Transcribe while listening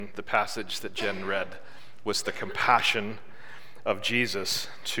The passage that Jen read was the compassion of Jesus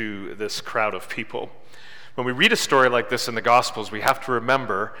to this crowd of people. When we read a story like this in the Gospels, we have to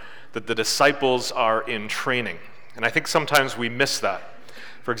remember that the disciples are in training. And I think sometimes we miss that.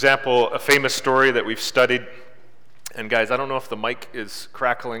 For example, a famous story that we've studied, and guys, I don't know if the mic is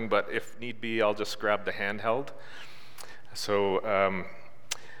crackling, but if need be, I'll just grab the handheld. So,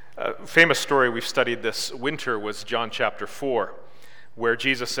 a famous story we've studied this winter was John chapter 4, where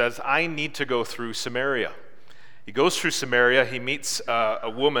Jesus says, I need to go through Samaria. He goes through Samaria, he meets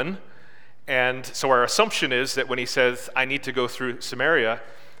a woman, and so our assumption is that when he says, I need to go through Samaria,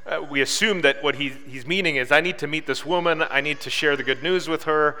 we assume that what he's meaning is, I need to meet this woman, I need to share the good news with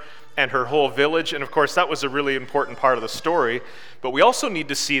her and her whole village, and of course that was a really important part of the story, but we also need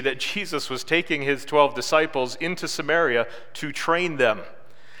to see that Jesus was taking his 12 disciples into Samaria to train them.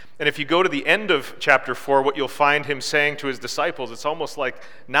 And if you go to the end of chapter 4, what you'll find him saying to his disciples, it's almost like,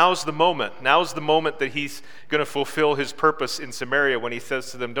 now's the moment. Now's the moment that he's going to fulfill his purpose in Samaria when he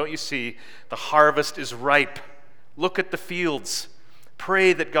says to them, don't you see, the harvest is ripe. Look at the fields.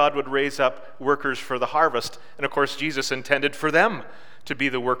 Pray that God would raise up workers for the harvest. And of course, Jesus intended for them to be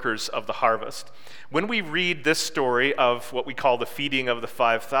the workers of the harvest. When we read this story of what we call the feeding of the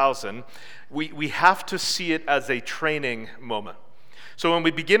 5,000, we have to see it as a training moment. So when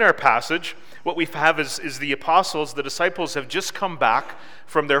we begin our passage, what we have is the apostles, the disciples, have just come back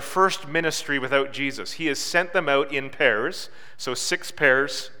from their first ministry without Jesus. He has sent them out in pairs, so 6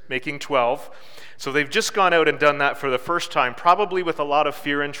 pairs, making 12. So they've just gone out and done that for the first time, probably with a lot of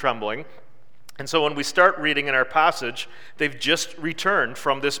fear and trembling. And so when we start reading in our passage, they've just returned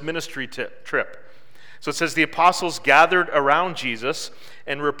from this ministry trip. So it says, the apostles gathered around Jesus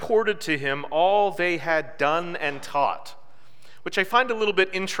and reported to him all they had done and taught. Which I find a little bit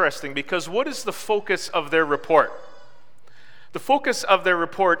interesting, because what is the focus of their report? The focus of their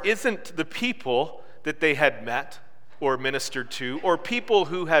report isn't the people that they had met or ministered to, or people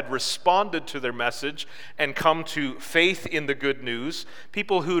who had responded to their message and come to faith in the good news,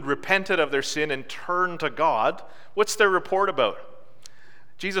 people who had repented of their sin and turned to God. What's their report about?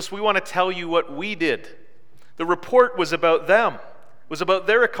 Jesus, we want to tell you what we did. The report was about them, was about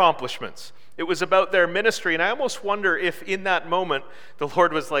their accomplishments. It was about their ministry, and I almost wonder if in that moment the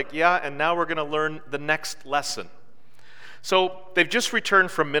Lord was like, yeah, and now we're going to learn the next lesson. So they've just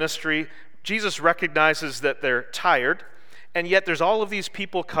returned from ministry. Jesus recognizes that they're tired, and yet there's all of these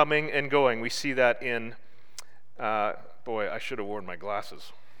people coming and going. We see that in, I should have worn my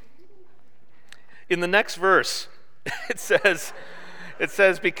glasses. In the next verse, it says,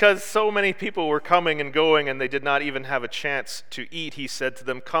 because so many people were coming and going and they did not even have a chance to eat, he said to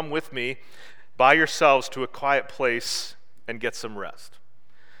them, come with me by yourselves to a quiet place and get some rest.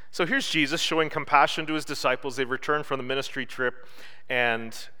 So here's Jesus showing compassion to his disciples. They've returned from the ministry trip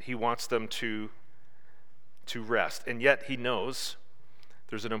and he wants them to rest. And yet he knows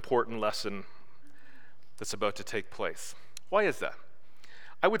there's an important lesson that's about to take place. Why is that?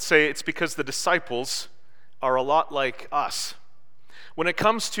 I would say it's because the disciples are a lot like us. When it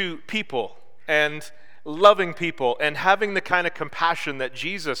comes to people and loving people and having the kind of compassion that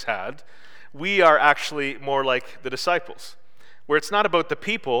Jesus had, we are actually more like the disciples, where it's not about the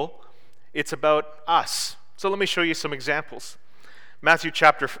people, it's about us. So let me show you some examples. Matthew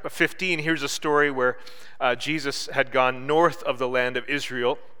chapter 15, here's a story where Jesus had gone north of the land of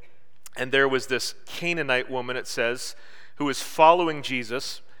Israel, and there was this Canaanite woman, it says, who was following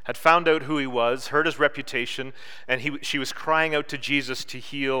Jesus, had found out who he was, heard his reputation, and she was crying out to Jesus to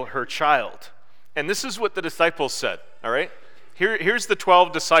heal her child. And this is what the disciples said, all right? Here's the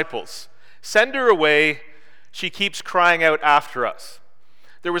 12 disciples. Send her away, she keeps crying out after us.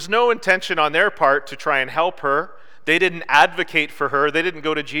 There was no intention on their part to try and help her. They didn't advocate for her. They didn't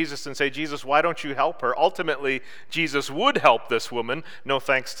go to Jesus and say, Jesus, why don't you help her? Ultimately, Jesus would help this woman, no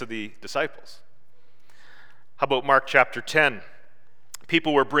thanks to the disciples. How about Mark chapter 10?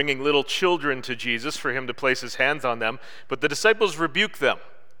 People were bringing little children to Jesus for him to place his hands on them, but the disciples rebuked them.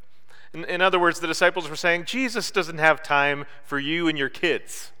 In other words, the disciples were saying, Jesus doesn't have time for you and your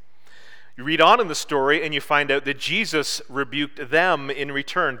kids. You read on in the story and you find out that Jesus rebuked them in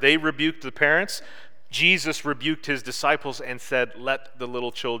return. They rebuked the parents. Jesus rebuked his disciples and said, let the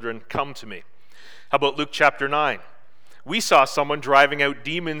little children come to me. How about Luke chapter 9? We saw someone driving out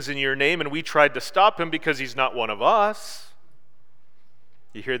demons in your name and we tried to stop him because he's not one of us.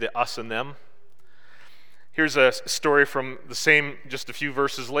 You hear the us and them? Here's a story from the same, just a few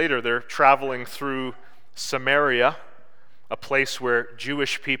verses later. They're traveling through Samaria, a place where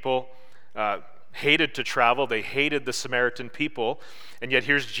Jewish people hated to travel. They hated the Samaritan people. And yet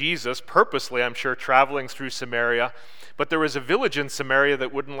here's Jesus, purposely, I'm sure, traveling through Samaria But there was a village in Samaria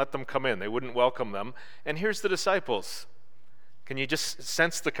that wouldn't let them come in. They wouldn't welcome them. And here's the disciples. Can you just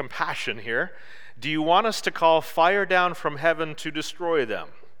sense the compassion here? Do you want us to call fire down from heaven to destroy them?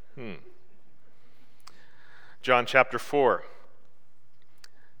 John chapter 4,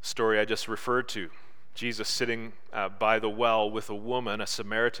 story I just referred to. Jesus sitting by the well with a woman, a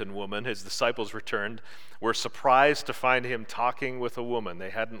Samaritan woman. His disciples returned, were surprised to find him talking with a woman. They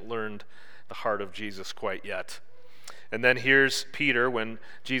hadn't learned the heart of Jesus quite yet. And then here's Peter, when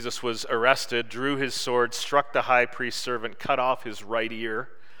Jesus was arrested, drew his sword, struck the high priest's servant, cut off his right ear.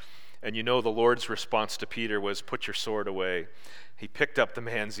 And you know the Lord's response to Peter was, "Put your sword away." He picked up the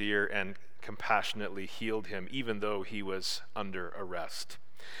man's ear and compassionately healed him, even though he was under arrest.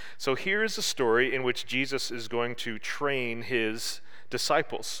 So here's a story in which Jesus is going to train his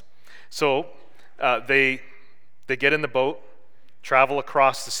disciples. So they get in the boat, travel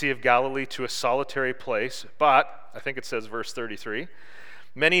across the Sea of Galilee to a solitary place, but, I think it says verse 33,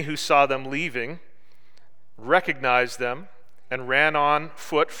 many who saw them leaving recognized them and ran on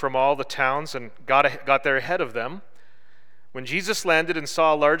foot from all the towns and got there ahead of them. When Jesus landed and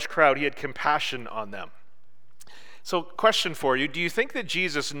saw a large crowd, he had compassion on them. So, question for you, do you think that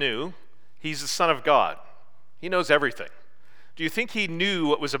Jesus knew he's the Son of God? He knows everything. Do you think he knew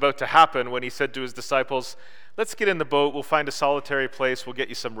what was about to happen when he said to his disciples, "Let's get in the boat, we'll find a solitary place, we'll get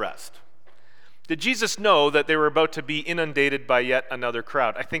you some rest"? Did Jesus know that they were about to be inundated by yet another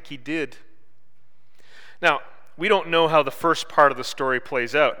crowd? I think he did. Now, we don't know how the first part of the story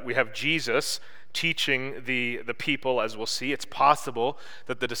plays out. We have Jesus teaching the people, as we'll see. It's possible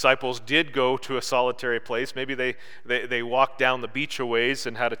that the disciples did go to a solitary place. Maybe they walked down the beach a ways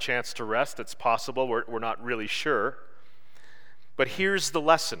and had a chance to rest. It's possible. We're not really sure. But here's the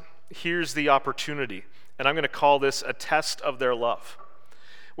lesson. Here's the opportunity. And I'm going to call this a test of their love.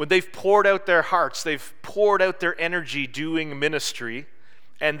 When they've poured out their hearts, they've poured out their energy doing ministry,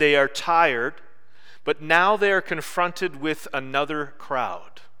 and they are tired, but now they are confronted with another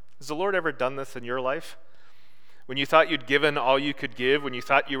crowd. Has the Lord ever done this in your life? When you thought you'd given all you could give, when you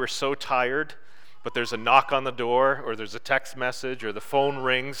thought you were so tired, but there's a knock on the door, or there's a text message, or the phone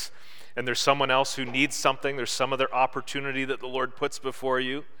rings, and there's someone else who needs something, there's some other opportunity that the Lord puts before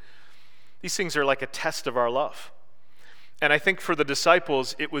you. These things are like a test of our love. And I think for the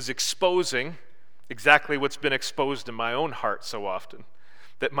disciples, it was exposing exactly what's been exposed in my own heart so often,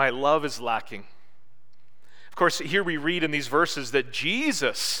 that my love is lacking. Of course, here we read in these verses that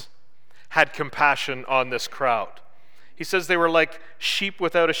Jesus had compassion on this crowd. He says they were like sheep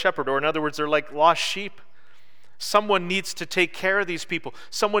without a shepherd, or in other words, they're like lost sheep. Someone needs to take care of these people.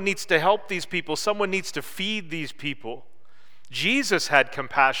 Someone needs to help these people. Someone needs to feed these people. Jesus had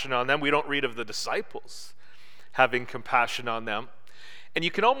compassion on them. We don't read of the disciples having compassion on them. And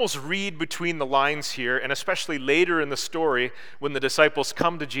you can almost read between the lines here, and especially later in the story when the disciples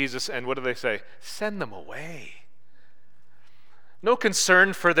come to Jesus, and what do they say? Send them away. No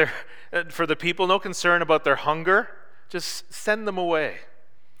concern for the people, no concern about their hunger. Just send them away.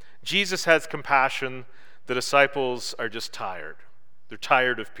 Jesus has compassion. The disciples are just tired. They're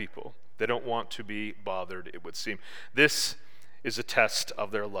tired of people. They don't want to be bothered, it would seem. This is a test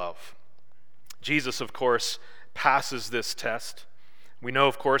of their love. Jesus, of course, passes this test. We know,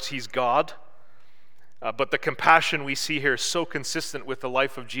 of course, he's God. But the compassion we see here is so consistent with the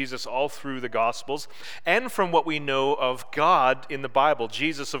life of Jesus all through the Gospels and from what we know of God in the Bible.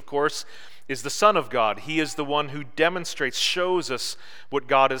 Jesus, of course, is the Son of God. He is the one who demonstrates, shows us what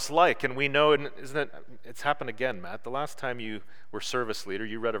God is like. And we know, and it's happened again, Matt. The last time you were service leader,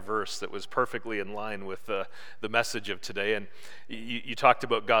 you read a verse that was perfectly in line with the message of today. And you talked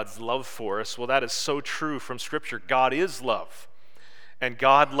about God's love for us. Well, that is so true from Scripture. God is love. And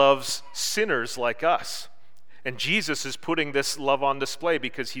God loves sinners like us. And Jesus is putting this love on display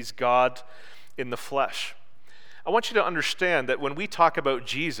because he's God in the flesh. I want you to understand that when we talk about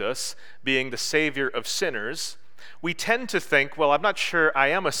Jesus being the Savior of sinners, we tend to think, well, I'm not sure I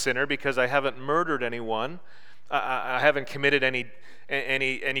am a sinner because I haven't murdered anyone. I haven't committed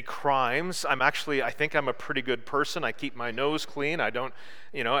any crimes. I think I'm a pretty good person. I keep my nose clean. I don't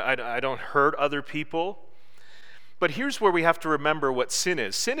hurt other people. But here's where we have to remember what sin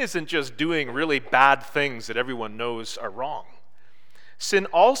is. Sin isn't just doing really bad things that everyone knows are wrong. Sin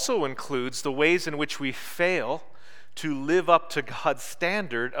also includes the ways in which we fail to live up to God's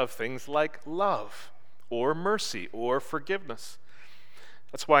standard of things like love or mercy or forgiveness.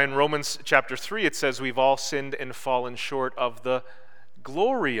 That's why in Romans chapter 3 it says we've all sinned and fallen short of the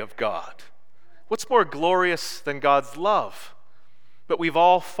glory of God. What's more glorious than God's love? But we've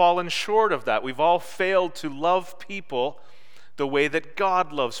all fallen short of that. We've all failed to love people the way that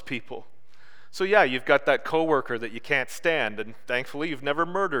God loves people. So yeah, you've got that coworker that you can't stand, and thankfully you've never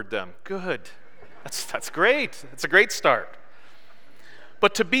murdered them. Good. That's great. It's a great start.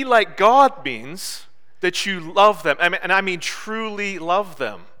 But to be like God means that you love them, and I mean truly love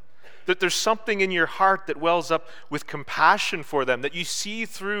them. That there's something in your heart that wells up with compassion for them, that you see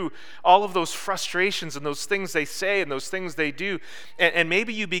through all of those frustrations and those things they say and those things they do, and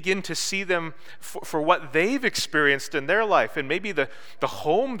maybe you begin to see them for what they've experienced in their life, and maybe the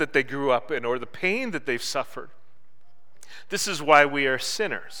home that they grew up in or the pain that they've suffered. This is why we are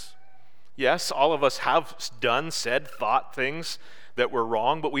sinners. Yes, all of us have done, said, thought things that were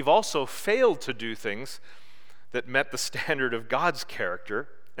wrong, but we've also failed to do things that met the standard of God's character.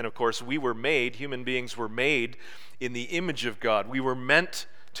 And of course, human beings were made in the image of God. We were meant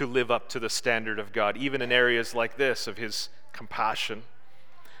to live up to the standard of God, even in areas like this of his compassion.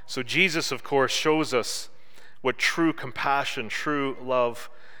 So Jesus, of course, shows us what true compassion, true love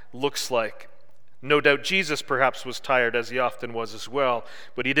looks like. No doubt Jesus perhaps was tired, as he often was as well,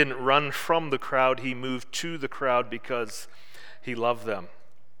 but he didn't run from the crowd. He moved to the crowd because he loved them.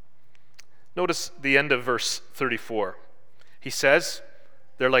 Notice the end of verse 34. He says,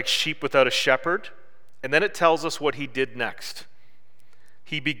 they're like sheep without a shepherd. And then it tells us what he did next.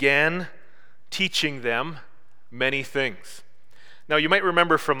 He began teaching them many things. Now, you might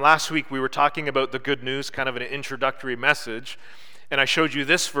remember from last week we were talking about the good news, kind of an introductory message. And I showed you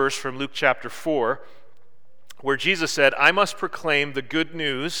this verse from Luke chapter 4, where Jesus said, I must proclaim the good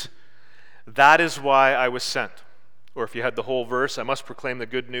news. That is why I was sent. Or if you had the whole verse, I must proclaim the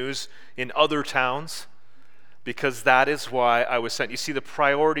good news in other towns, because that is why I was sent. You see the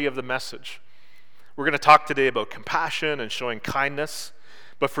priority of the message. We're going to talk today about compassion and showing kindness,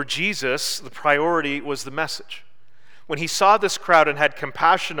 but for Jesus, the priority was the message. When he saw this crowd and had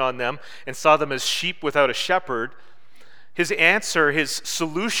compassion on them and saw them as sheep without a shepherd, his answer, his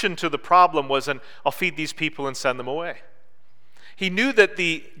solution to the problem wasn't, I'll feed these people and send them away. He knew that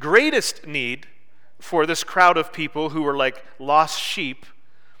the greatest need for this crowd of people who were like lost sheep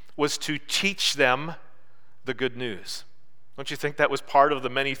was to teach them the good news. Don't you think that was part of the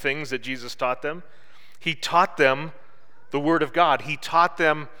many things that Jesus taught them? He taught them the Word of God. He taught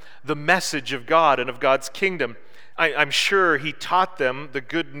them the message of God and of God's kingdom. I'm sure he taught them the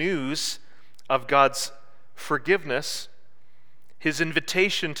good news of God's forgiveness, his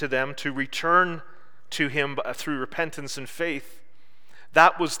invitation to them to return to him through repentance and faith.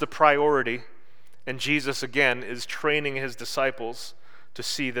 That was the priority. And Jesus, again, is training his disciples to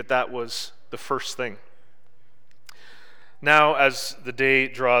see that that was the first thing. Now, as the day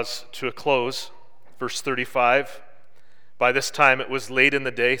draws to a close, verse 35, by this time it was late in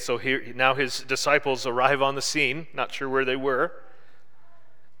the day, so now his disciples arrive on the scene, not sure where they were.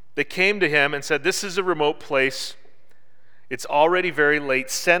 They came to him and said, this is a remote place. It's already very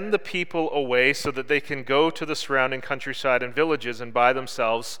late. Send the people away so that they can go to the surrounding countryside and villages and buy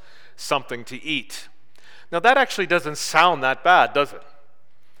themselves something to eat. Now, that actually doesn't sound that bad, does it?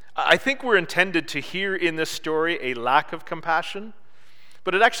 I think we're intended to hear in this story a lack of compassion,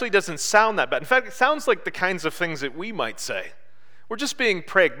 but it actually doesn't sound that bad. In fact, it sounds like the kinds of things that we might say. We're just being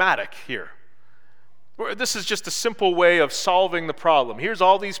pragmatic here. This is just a simple way of solving the problem. Here's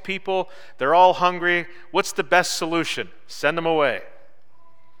all these people, they're all hungry. What's the best solution? Send them away.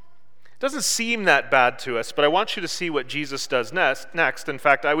 It doesn't seem that bad to us, but I want you to see what Jesus does next. In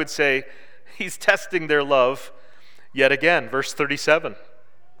fact, I would say he's testing their love yet again. Verse 37.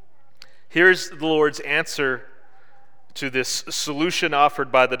 Here's the Lord's answer to this solution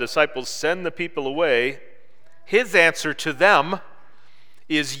offered by the disciples, send the people away. His answer to them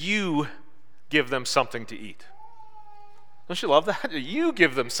is, you give them something to eat. Don't you love that? You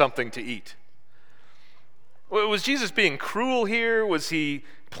give them something to eat. Was Jesus being cruel here? Was he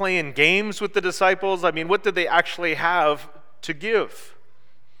playing games with the disciples? I mean, what did they actually have to give?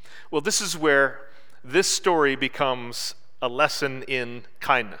 Well, this is where this story becomes a lesson in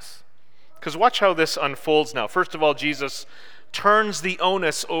kindness. Because watch how this unfolds now. First of all, Jesus turns the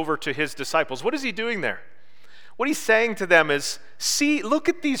onus over to his disciples. What is he doing there? What he's saying to them is, see, look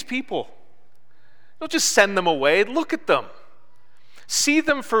at these people. Don't just send them away. Look at them. See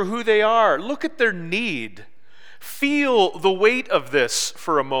them for who they are. Look at their need. Feel the weight of this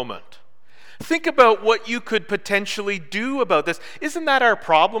for a moment. Think about what you could potentially do about this. Isn't that our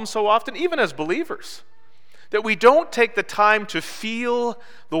problem so often, even as believers? That we don't take the time to feel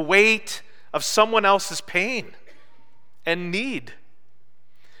the weight of someone else's pain and need.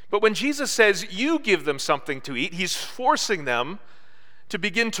 But when Jesus says, you give them something to eat, he's forcing them to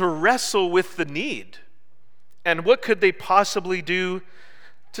begin to wrestle with the need. And what could they possibly do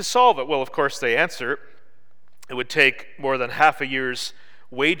to solve it? Well, of course, they answer, it would take more than half a year's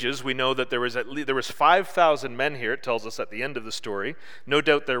wages. We know that there was 5,000 men here, it tells us at the end of the story. No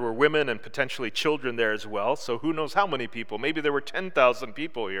doubt there were women and potentially children there as well, so who knows how many people. Maybe there were 10,000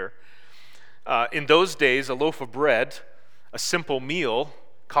 people here. In those days, a loaf of bread, a simple meal,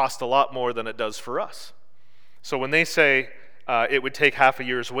 cost a lot more than it does for us. So when they say it would take half a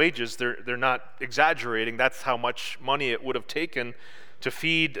year's wages, they're not exaggerating. That's how much money it would have taken to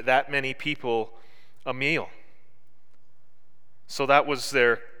feed that many people a meal. So that was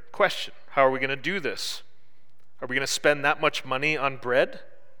their question. How are we going to do this? Are we going to spend that much money on bread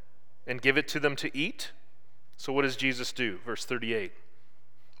and give it to them to eat? So what does Jesus do? Verse 38.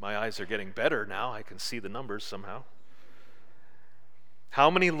 My eyes are getting better now. I can see the numbers somehow. How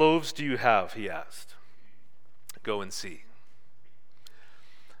many loaves do you have? He asked. Go and see.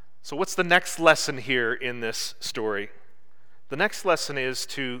 So what's the next lesson here in this story? The next lesson is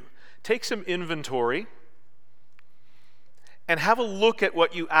to take some inventory and have a look at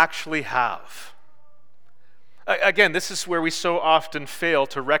what you actually have. Again, this is where we so often fail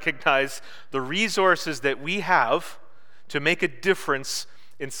to recognize the resources that we have to make a difference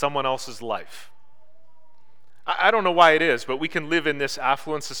in someone else's life. I don't know why it is, but we can live in this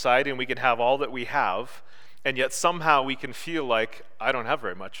affluent society and we can have all that we have, and yet somehow we can feel like, I don't have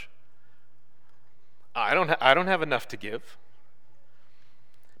very much. I don't have enough to give.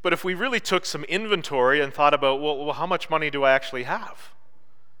 But if we really took some inventory and thought about, well, how much money do I actually have?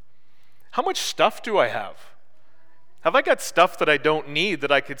 How much stuff do I have? Have I got stuff that I don't need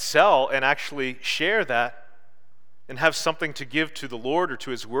that I could sell and actually share that and have something to give to the Lord or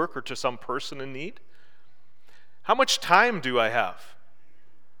to His work or to some person in need? How much time do I have?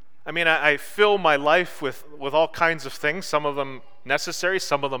 I mean, I fill my life with all kinds of things, some of them necessary,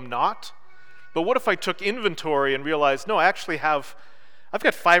 some of them not. But what if I took inventory and realized, no, I've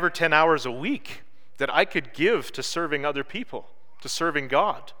got 5 or 10 hours a week that I could give to serving other people, to serving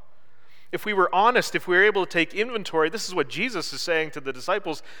God. If we were honest, if we were able to take inventory, this is what Jesus is saying to the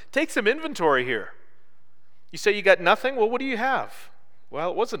disciples, take some inventory here. You say you got nothing? Well, what do you have?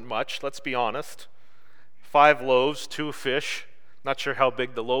 Well, it wasn't much, let's be honest. 5 loaves, 2 fish. Not sure how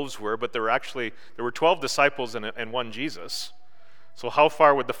big the loaves were, but there were 12 disciples and 1 Jesus. So how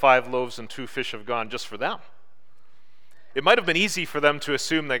far would the 5 loaves and 2 fish have gone just for them? It might have been easy for them to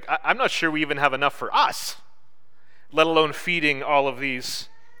assume that I'm not sure we even have enough for us, let alone feeding all of these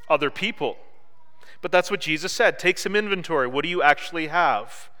other people. But that's what Jesus said. Take some inventory. What do you actually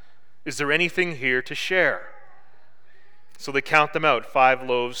have? Is there anything here to share? So they count them out, 5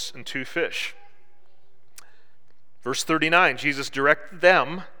 loaves and 2 fish. Verse 39, Jesus directed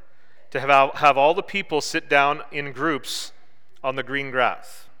them to have all the people sit down in groups on the green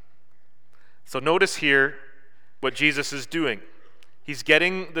grass. So notice here what Jesus is doing. He's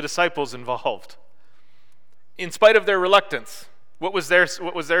getting the disciples involved. In spite of their reluctance, what was their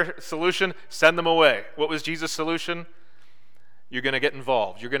solution? Send them away. What was Jesus' solution? You're going to get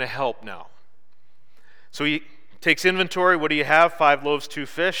involved. You're going to help now. So he takes inventory. What do you have? 5 loaves, 2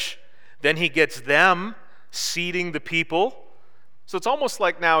 fish. Then he gets them seating the people. So it's almost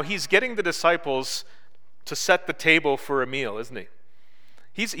like now he's getting the disciples to set the table for a meal, isn't he?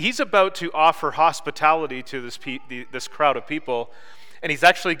 He's about to offer hospitality to this crowd of people, and he's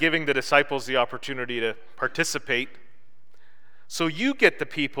actually giving the disciples the opportunity to participate. So you get the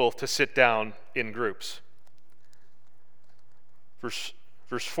people to sit down in groups. Verse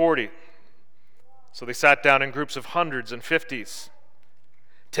 40. So they sat down in groups of hundreds and 50s.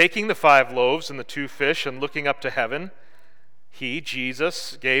 Taking the 5 loaves and the 2 fish and looking up to heaven, he,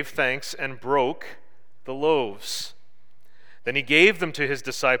 Jesus, gave thanks and broke the loaves. Then he gave them to his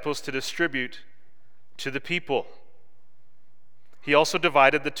disciples to distribute to the people. He also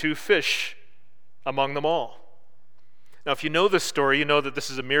divided the 2 fish among them all. Now, if you know this story, you know that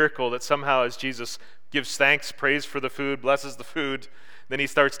this is a miracle, that somehow as Jesus gives thanks, prays for the food, blesses the food, then he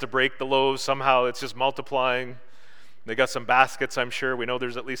starts to break the loaves. Somehow it's just multiplying. They got some baskets, I'm sure. We know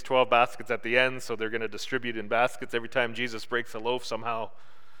there's at least 12 baskets at the end, so they're going to distribute in baskets. Every time Jesus breaks a loaf, somehow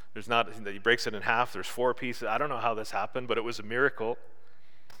he breaks it in half. There's 4 pieces. I don't know how this happened, but it was a miracle.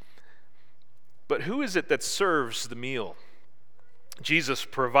 But who is it that serves the meal? Jesus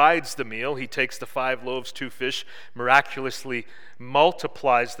provides the meal. He takes the 5 loaves, 2 fish, miraculously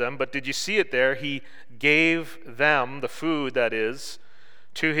multiplies them. But did you see it there? He gave them, the food that is,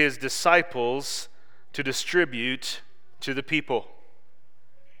 to his disciples to distribute to the people.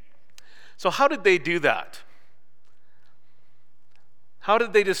 So how did they do that? How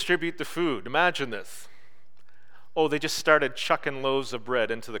did they distribute the food? Imagine this. Oh, they just started chucking loaves of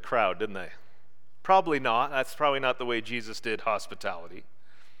bread into the crowd, didn't they? Probably not. That's probably not the way Jesus did hospitality.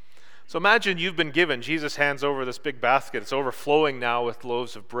 So imagine you've been given, Jesus hands over this big basket. It's overflowing now with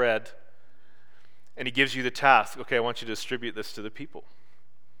loaves of bread. And he gives you the task, okay, I want you to distribute this to the people.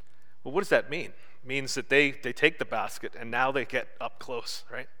 Well, what does that mean? It means that they take the basket and now they get up close,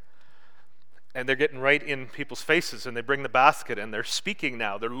 right? And they're getting right in people's faces, and they bring the basket and they're speaking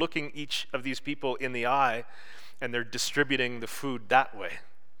now. They're looking each of these people in the eye and they're distributing the food that way.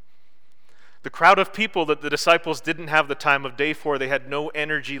 The crowd of people that the disciples didn't have the time of day for, they had no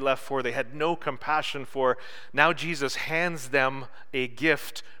energy left for, they had no compassion for. Now Jesus hands them a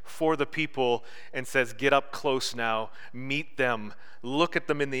gift for the people and says, get up close now, meet them, look at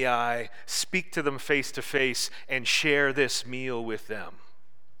them in the eye, speak to them face to face, and share this meal with them.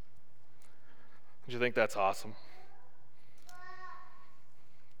 Do you think that's awesome?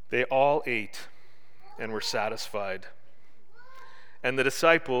 They all ate and were satisfied. And the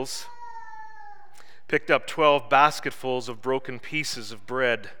disciples picked up 12 basketfuls of broken pieces of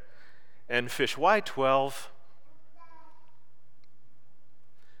bread and fish. Why 12?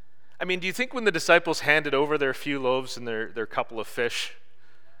 I mean, do you think when the disciples handed over their few loaves and their couple of fish,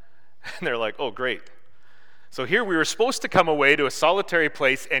 and they're like, oh, great. So here we were supposed to come away to a solitary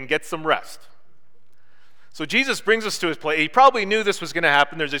place and get some rest. So Jesus brings us to his place. He probably knew this was going to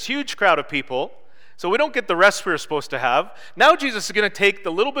happen. There's this huge crowd of people. So we don't get the rest we were supposed to have. Now Jesus is going to take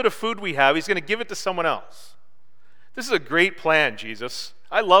the little bit of food we have. He's going to give it to someone else. This is a great plan, Jesus.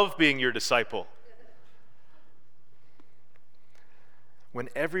 I love being your disciple. When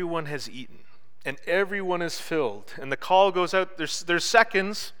everyone has eaten and everyone is filled and the call goes out, there's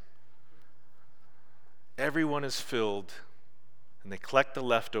seconds. Everyone is filled and they collect the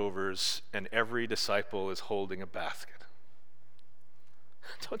leftovers and every disciple is holding a basket.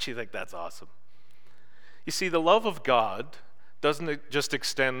 Don't you think that's awesome? You see, the love of God doesn't just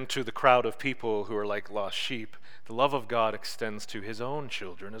extend to the crowd of people who are like lost sheep. The love of God extends to his own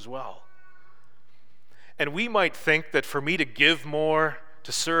children as well. And we might think that for me to give more,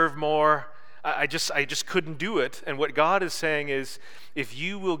 to serve more, I just couldn't do it. And what God is saying is, if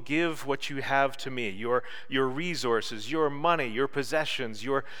you will give what you have to me, your resources, your money, your possessions,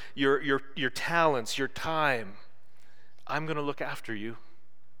 your talents, your time, I'm going to look after you.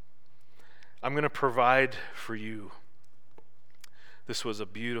 I'm going to provide for you. This was a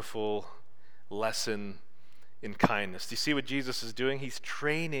beautiful lesson in kindness. Do you see what Jesus is doing? He's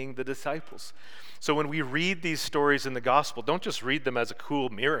training the disciples. So when we read these stories in the gospel, don't just read them as a cool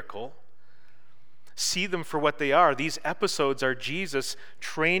miracle. See them for what they are. These episodes are Jesus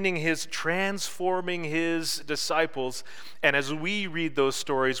transforming his disciples. And as we read those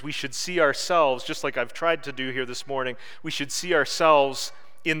stories, we should see ourselves, just like I've tried to do here this morning, we should see ourselves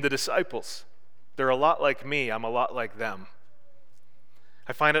in the disciples. They're a lot like me. I'm a lot like them.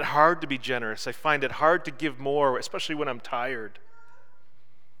 I find it hard to be generous. I find it hard to give more, especially when I'm tired.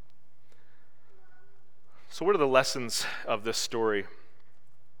 So what are the lessons of this story?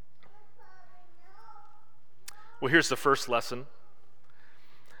 Well, here's the first lesson.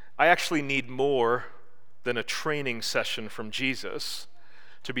 I actually need more than a training session from Jesus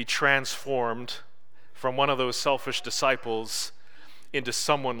to be transformed from one of those selfish disciples into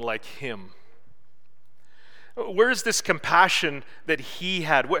someone like him. Where is this compassion that he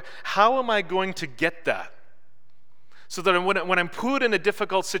had? How am I going to get that? So that when I'm put in a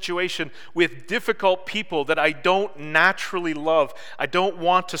difficult situation with difficult people that I don't naturally love, I don't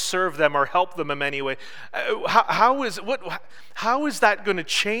want to serve them or help them in any way, how is that going to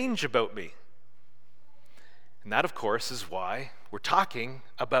change about me? And that, of course, is why we're talking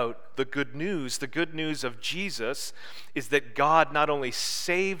about the good news. The good news of Jesus is that God not only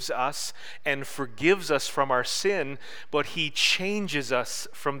saves us and forgives us from our sin, but he changes us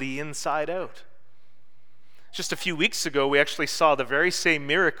from the inside out. Just a few weeks ago, we actually saw the very same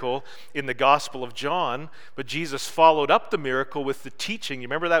miracle in the Gospel of John, but Jesus followed up the miracle with the teaching. You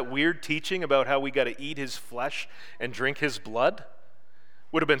remember that weird teaching about how we got to eat his flesh and drink his blood?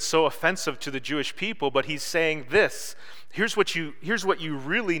 Would have been so offensive to the Jewish people, but he's saying this. Here's what you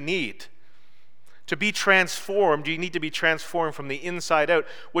really need. To be transformed, you need to be transformed from the inside out.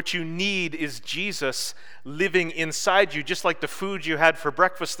 What you need is Jesus living inside you, just like the food you had for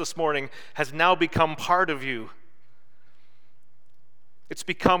breakfast this morning has now become part of you. It's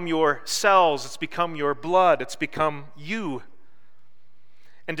become your cells, it's become your blood, it's become you.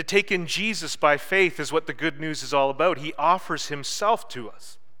 And to take in Jesus by faith is what the good news is all about. He offers himself to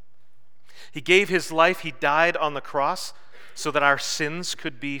us. He gave his life, he died on the cross so that our sins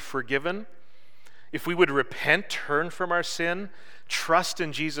could be forgiven. If we would repent, turn from our sin, trust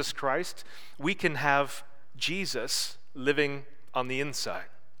in Jesus Christ, we can have Jesus living on the inside,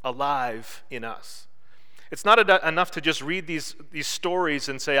 alive in us. It's not enough to just read these stories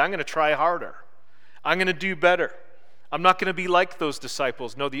and say, I'm going to try harder. I'm going to do better. I'm not going to be like those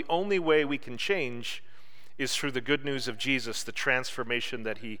disciples. No, the only way we can change is through the good news of Jesus, the transformation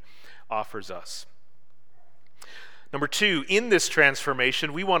that he offers us. Number 2, in this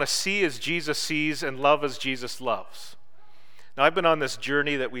transformation, we want to see as Jesus sees and love as Jesus loves. Now, I've been on this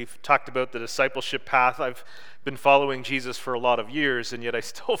journey that we've talked about, the discipleship path. I've been following Jesus for a lot of years, and yet I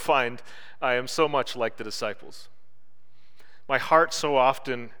still find I am so much like the disciples. My heart so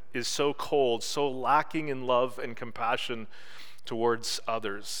often is so cold, so lacking in love and compassion towards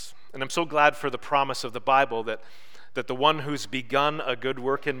others. And I'm so glad for the promise of the Bible that the one who's begun a good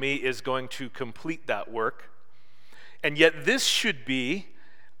work in me is going to complete that work. And yet this should be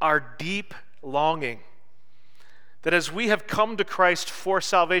our deep longing, that as we have come to Christ for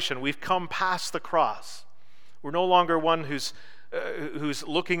salvation, we've come past the cross. We're no longer one who's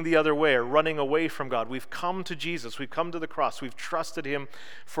looking the other way or running away from God. We've come to Jesus. We've come to the cross. We've trusted him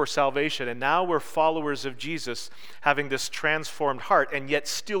for salvation. And now we're followers of Jesus, having this transformed heart, and yet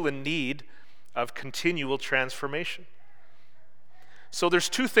still in need of continual transformation. So there's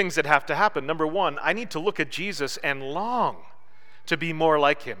 2 things that have to happen. Number 1, I need to look at Jesus and long to be more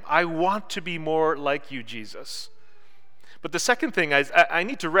like him. I want to be more like you, Jesus. But the second thing is I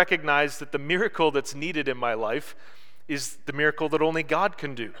need to recognize that the miracle that's needed in my life is the miracle that only God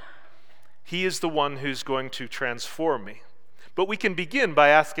can do. He is the one who's going to transform me. But we can begin by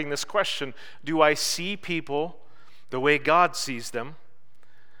asking this question: do I see people the way God sees them?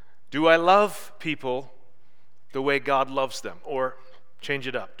 Do I love people the way God loves them? Or change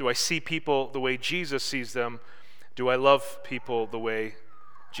it up. Do I see people the way Jesus sees them? Do I love people the way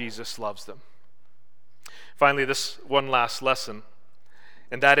Jesus loves them? Finally, this one last lesson,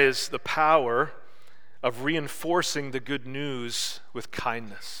 and that is the power of reinforcing the good news with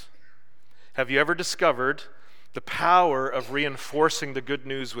kindness. Have you ever discovered the power of reinforcing the good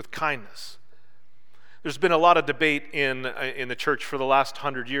news with kindness? There's been a lot of debate in the church for the last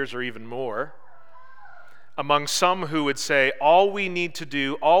 100 years or even more among some who would say all we need to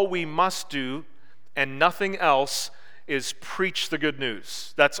do, all we must do, and nothing else is preach the good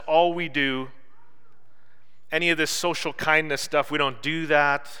news. That's all we do. Any of this social kindness stuff, we don't do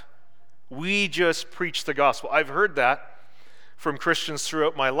that. We just preach the gospel. I've heard that from Christians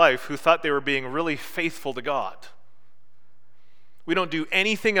throughout my life who thought they were being really faithful to God. We don't do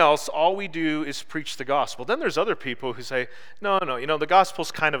anything else. All we do is preach the gospel. Then there's other people who say, no, the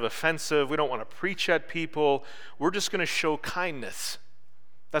gospel's kind of offensive. We don't want to preach at people. We're just going to show kindness.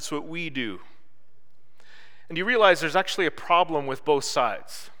 That's what we do. And you realize there's actually a problem with both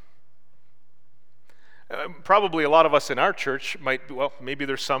sides. Probably a lot of us in our church maybe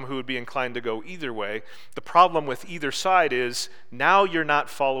there's some who would be inclined to go either way. The problem with either side is now you're not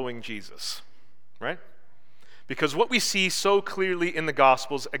following Jesus, right? Because what we see so clearly in the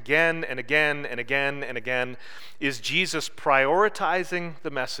Gospels again and again and again and again is Jesus prioritizing the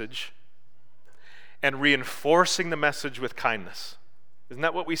message and reinforcing the message with kindness. Isn't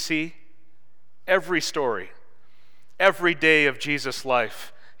that what we see? Every story, every day of Jesus'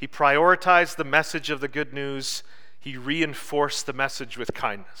 life, he prioritized the message of the good news. He reinforced the message with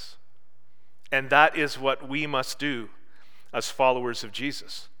kindness. And that is what we must do as followers of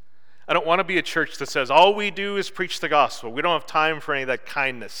Jesus. I don't want to be a church that says all we do is preach the gospel. We don't have time for any of that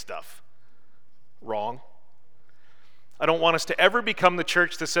kindness stuff. Wrong. I don't want us to ever become the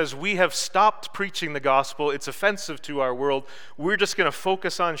church that says we have stopped preaching the gospel. It's offensive to our world. We're just going to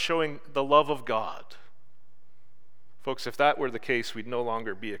focus on showing the love of God. Folks, if that were the case, we'd no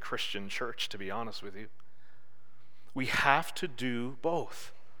longer be a Christian church, to be honest with you. We have to do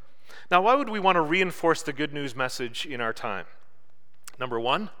both. Now, why would we want to reinforce the good news message in our time? Number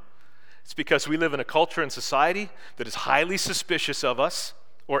 1, it's because we live in a culture and society that is highly suspicious of us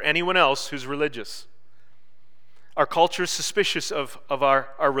or anyone else who's religious. Our culture is suspicious of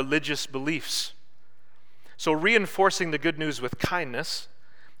our religious beliefs. So reinforcing the good news with kindness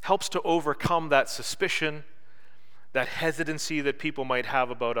helps to overcome that suspicion, that hesitancy that people might have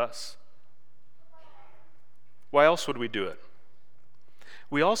about us. Why else would we do it?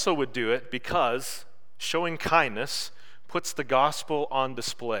 We also would do it because showing kindness puts the gospel on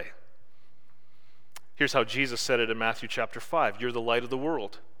display. Here's how Jesus said it in Matthew chapter 5. You're the light of the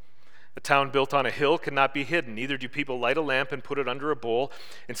world. A town built on a hill cannot be hidden. Neither do people light a lamp and put it under a bowl.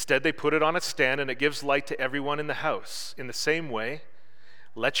 Instead, they put it on its stand, and it gives light to everyone in the house. In the same way,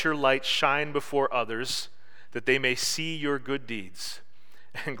 let your light shine before others, that they may see your good deeds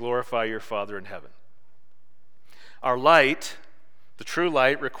and glorify your Father in heaven. Our light, the true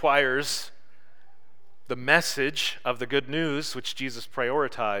light, requires the message of the good news, which Jesus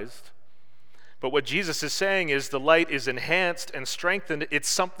prioritized, But what Jesus is saying is the light is enhanced and strengthened. It's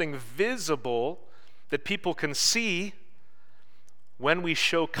something visible that people can see when we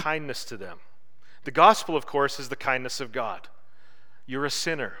show kindness to them. The gospel, of course, is the kindness of God. You're a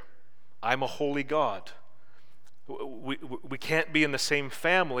sinner. I'm a holy God. We can't be in the same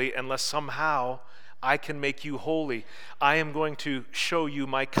family unless somehow I can make you holy. I am going to show you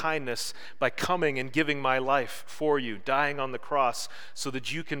my kindness by coming and giving my life for you, dying on the cross so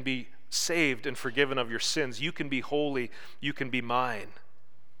that you can be saved and forgiven of your sins. You can be holy. You can be mine.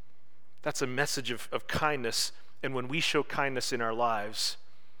 That's a message of kindness. And when we show kindness in our lives,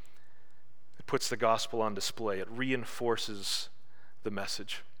 it puts the gospel on display. It reinforces the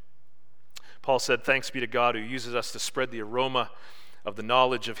message. Paul said, "Thanks be to God who uses us to spread the aroma of the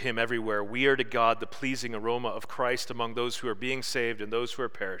knowledge of him everywhere. We are to God the pleasing aroma of Christ among those who are being saved and those who are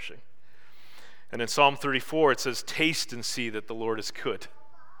perishing." And in Psalm 34, it says, "Taste and see that the Lord is good."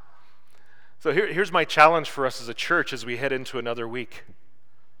 So here's my challenge for us as a church as we head into another week.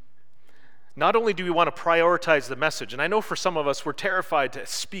 Not only do we want to prioritize the message, and I know for some of us we're terrified to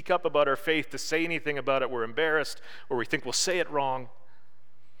speak up about our faith, to say anything about it. We're embarrassed, or we think we'll say it wrong.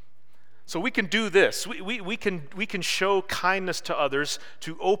 So we can do this. We can show kindness to others,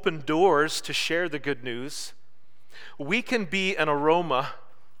 to open doors to share the good news. We can be an aroma.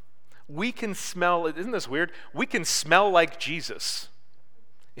 We can smell, isn't this weird? We can smell like Jesus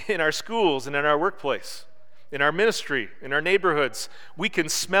in our schools and in our workplace, in our ministry, in our neighborhoods. We can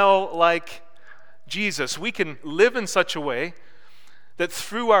smell like Jesus. We can live in such a way that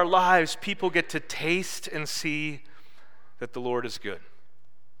through our lives people get to taste and see that the Lord is good.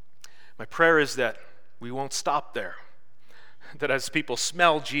 My prayer is that we won't stop there, that as people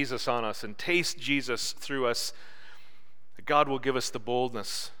smell Jesus on us and taste Jesus through us, that God will give us the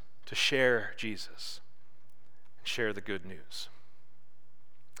boldness to share Jesus and share the good news.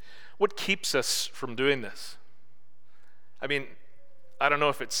 What keeps us from doing this? I mean, I don't know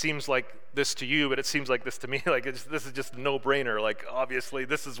if it seems like this to you, but it seems like this to me. Like this is just a no-brainer. Like obviously,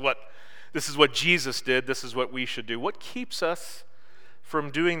 this is what Jesus did. This is what we should do. What keeps us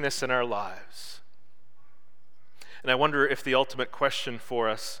from doing this in our lives? And I wonder if the ultimate question for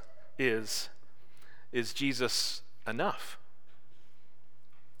us is Jesus enough?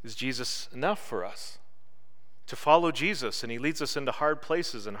 Is Jesus enough for us? To follow Jesus, and he leads us into hard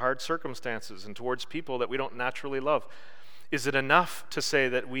places and hard circumstances and towards people that we don't naturally love. Is it enough to say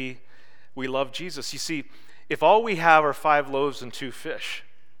that we love Jesus? You see, if all we have are 5 loaves and 2 fish,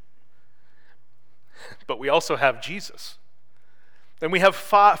 but we also have Jesus, then we have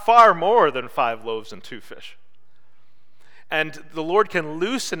far more than 5 loaves and 2 fish. And the Lord can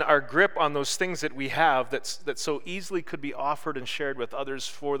loosen our grip on those things that we have that so easily could be offered and shared with others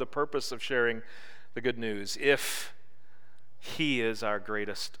for the purpose of sharing the good news, if he is our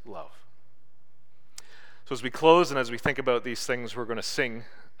greatest love. So as we close and as we think about these things, we're going to sing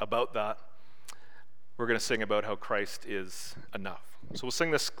about that. We're going to sing about how Christ is enough. So we'll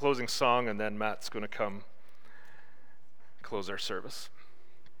sing this closing song, and then Matt's going to come close our service.